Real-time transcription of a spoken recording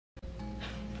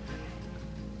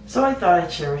So I thought I'd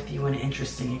share with you an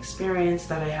interesting experience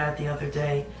that I had the other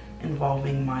day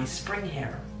involving my spring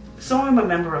hare. So I'm a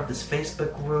member of this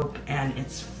Facebook group, and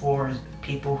it's for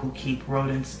people who keep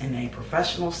rodents in a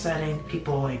professional setting,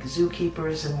 people like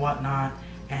zookeepers and whatnot,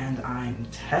 and I'm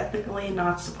technically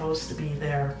not supposed to be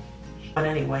there. But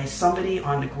anyway, somebody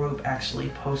on the group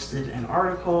actually posted an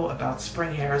article about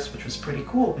spring hares, which was pretty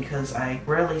cool because I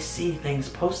rarely see things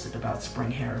posted about spring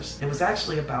hares. It was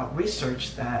actually about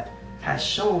research that has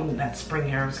shown that spring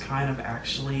hares kind of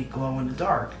actually glow in the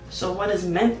dark. So what is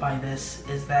meant by this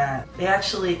is that they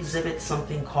actually exhibit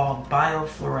something called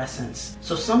biofluorescence.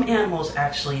 So some animals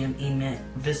actually emit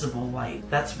visible light.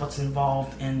 That's what's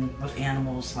involved with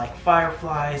animals like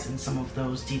fireflies and some of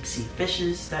those deep sea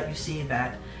fishes that you see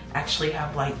that actually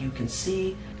have light you can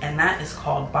see, and that is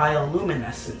called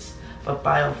bioluminescence. But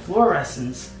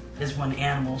biofluorescence is when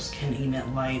animals can emit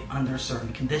light under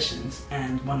certain conditions,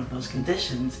 and one of those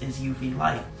conditions is UV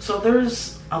light. So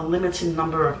there's a limited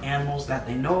number of animals that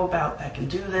they know about that can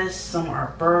do this. Some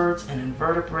are birds and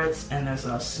invertebrates, and there's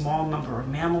a small number of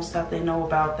mammals that they know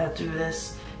about that do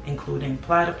this, including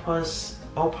platypus,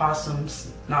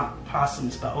 opossums, not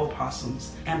possums, but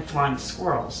opossums, and flying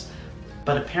squirrels.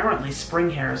 But apparently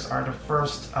spring hares are the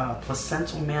first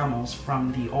placental mammals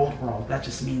from the old world, that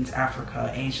just means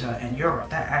Africa, Asia, and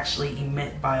Europe, that actually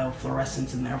emit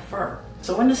biofluorescence in their fur.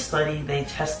 So in the study, they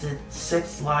tested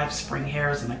 6 live spring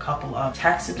hares and a couple of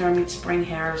taxidermied spring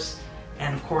hares,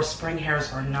 and of course spring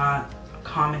hares are not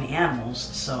common animals,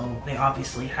 so they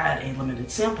obviously had a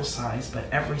limited sample size, but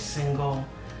every single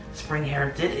spring hare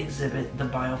did exhibit the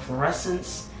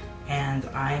biofluorescence, and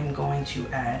I'm going to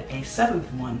add a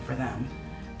 7th one for them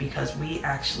because we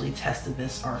actually tested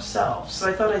this ourselves. So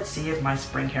I thought I'd see if my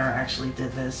spring hare actually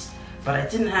did this, but I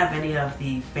didn't have any of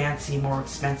the fancy, more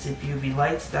expensive UV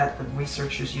lights that the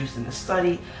researchers used in the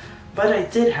study, but I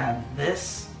did have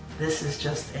this. This is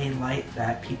just a light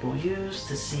that people use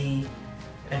to see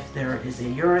if there is a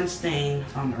urine stain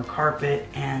on their carpet,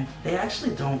 and they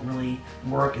actually don't really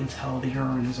work until the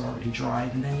urine is already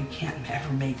dried, and then you can't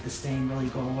ever make the stain really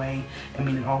go away. I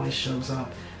mean, it always shows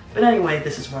up. But anyway,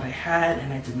 this is what I had,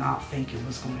 and I did not think it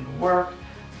was going to work,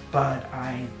 but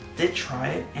I did try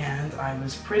it, and I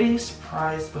was pretty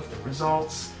surprised with the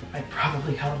results. I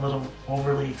probably got a little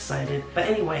overly excited. But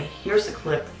anyway, here's a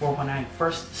clip for when I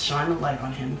first shined the light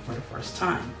on him for the first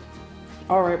time.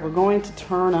 Alright, we're going to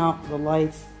turn out the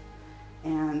lights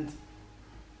and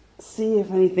see if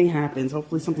anything happens.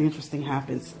 Hopefully something interesting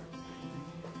happens.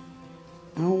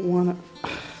 I don't want to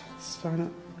start it.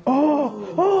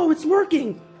 Oh, it's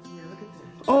working! Yeah, look at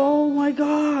that. Oh my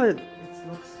god!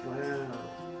 It looks, wow.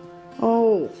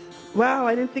 Oh, wow,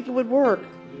 I didn't think it would work.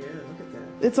 Yeah, look at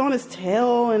that. It's on his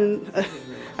tail, and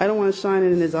I don't want to shine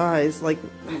it in his eyes. Like,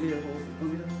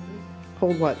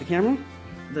 hold what? The camera?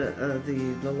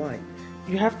 The light.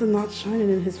 You have to not shine it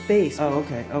in his face. Oh,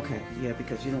 okay. Yeah,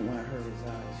 because you don't want to hurt his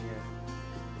eyes,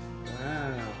 yeah.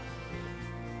 Wow.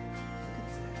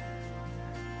 Look at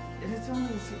that. And it's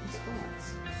only in certain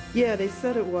spots. Yeah, they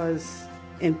said it was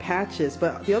in patches,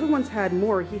 but the other ones had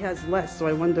more. He has less, so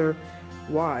I wonder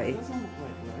why. It doesn't look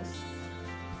like less.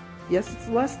 Yes, it's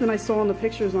less than I saw in the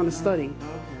pictures on the study. Okay.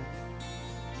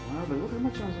 Wow, but look how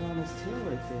much was on his tail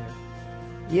right there.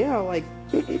 Yeah, like...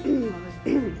 On his booty.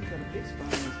 He got a big spot on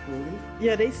his booty.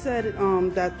 Yeah, they said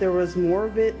that there was more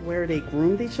of it where they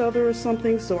groomed each other or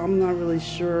something, so I'm not really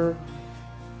sure.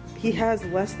 He has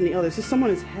less than the others. There's some on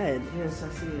his head. Yes, I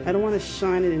see it. I don't want to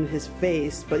shine it in his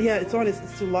face, but yeah, it's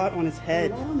a lot on his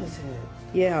head. A lot on his head.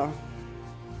 Yeah.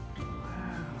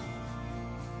 Wow.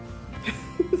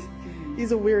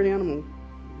 He's a weird animal.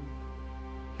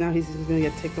 Now he's gonna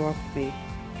get ticked off with me.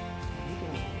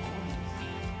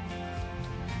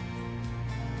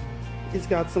 He's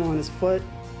got some on his foot.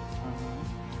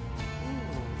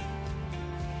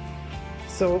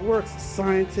 So it works.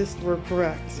 Scientists were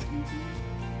correct. So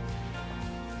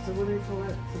what do they call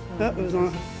it? That was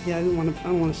on. Yeah, I don't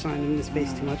want to shine in his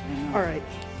face too much. All right.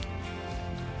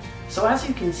 So as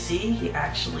you can see, he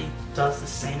actually does the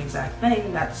same exact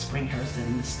thing that the spring hares did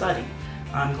in the study.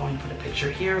 I'm going to put a picture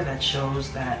here that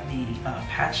shows that the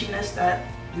patchiness that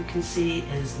you can see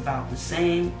is about the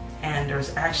same, and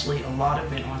there's actually a lot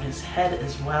of it on his head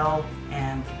as well,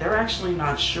 and they're actually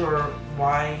not sure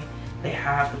why they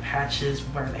have the patches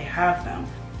where they have them.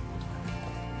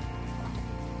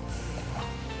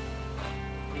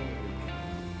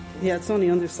 Yeah, it's on the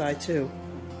underside too.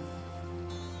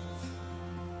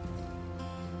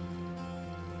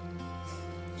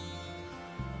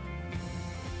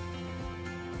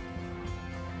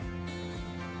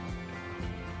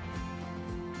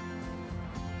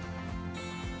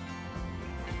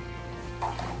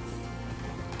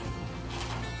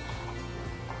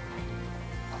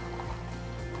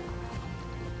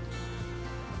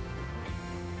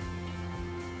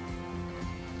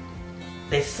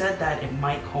 They said that it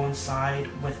might coincide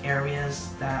with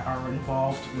areas that are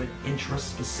involved with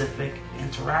interest-specific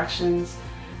interactions,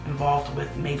 involved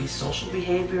with maybe social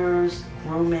behaviors,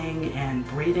 grooming, and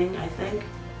breeding, I think.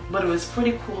 But it was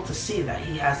pretty cool to see that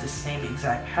he has the same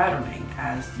exact patterning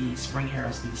as the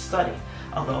Springhares in the study,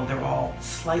 although they're all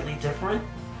slightly different.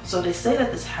 So they say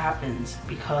that this happens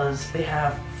because they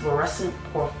have fluorescent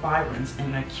porphyrins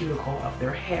in the cuticle of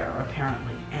their hair,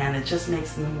 apparently, and it just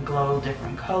makes them glow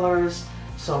different colors.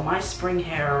 So my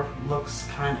Springhair looks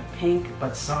kind of pink,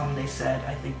 but some they said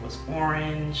I think was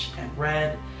orange and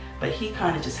red, but he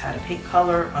kind of just had a pink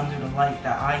color under the light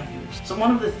that I used. So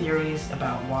one of the theories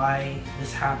about why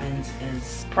this happens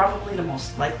is probably the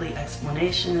most likely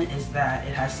explanation is that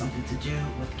it has something to do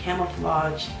with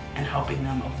camouflage and helping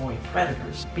them avoid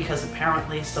predators, because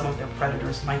apparently some of their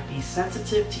predators might be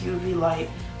sensitive to UV light,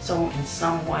 so in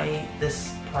some way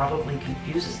this probably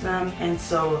confuses them, and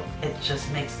so it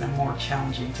just makes them more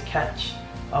challenging to catch,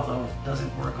 although it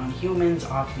doesn't work on humans,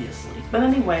 obviously. But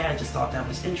anyway, I just thought that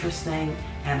was interesting,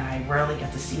 and I rarely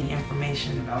get to see any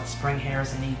information about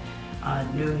Springhares, any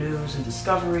new news and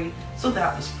discovery, so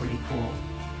that was pretty cool.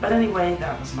 But anyway,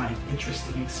 that was my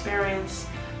interesting experience.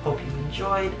 Hope you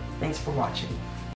enjoyed. Thanks for watching.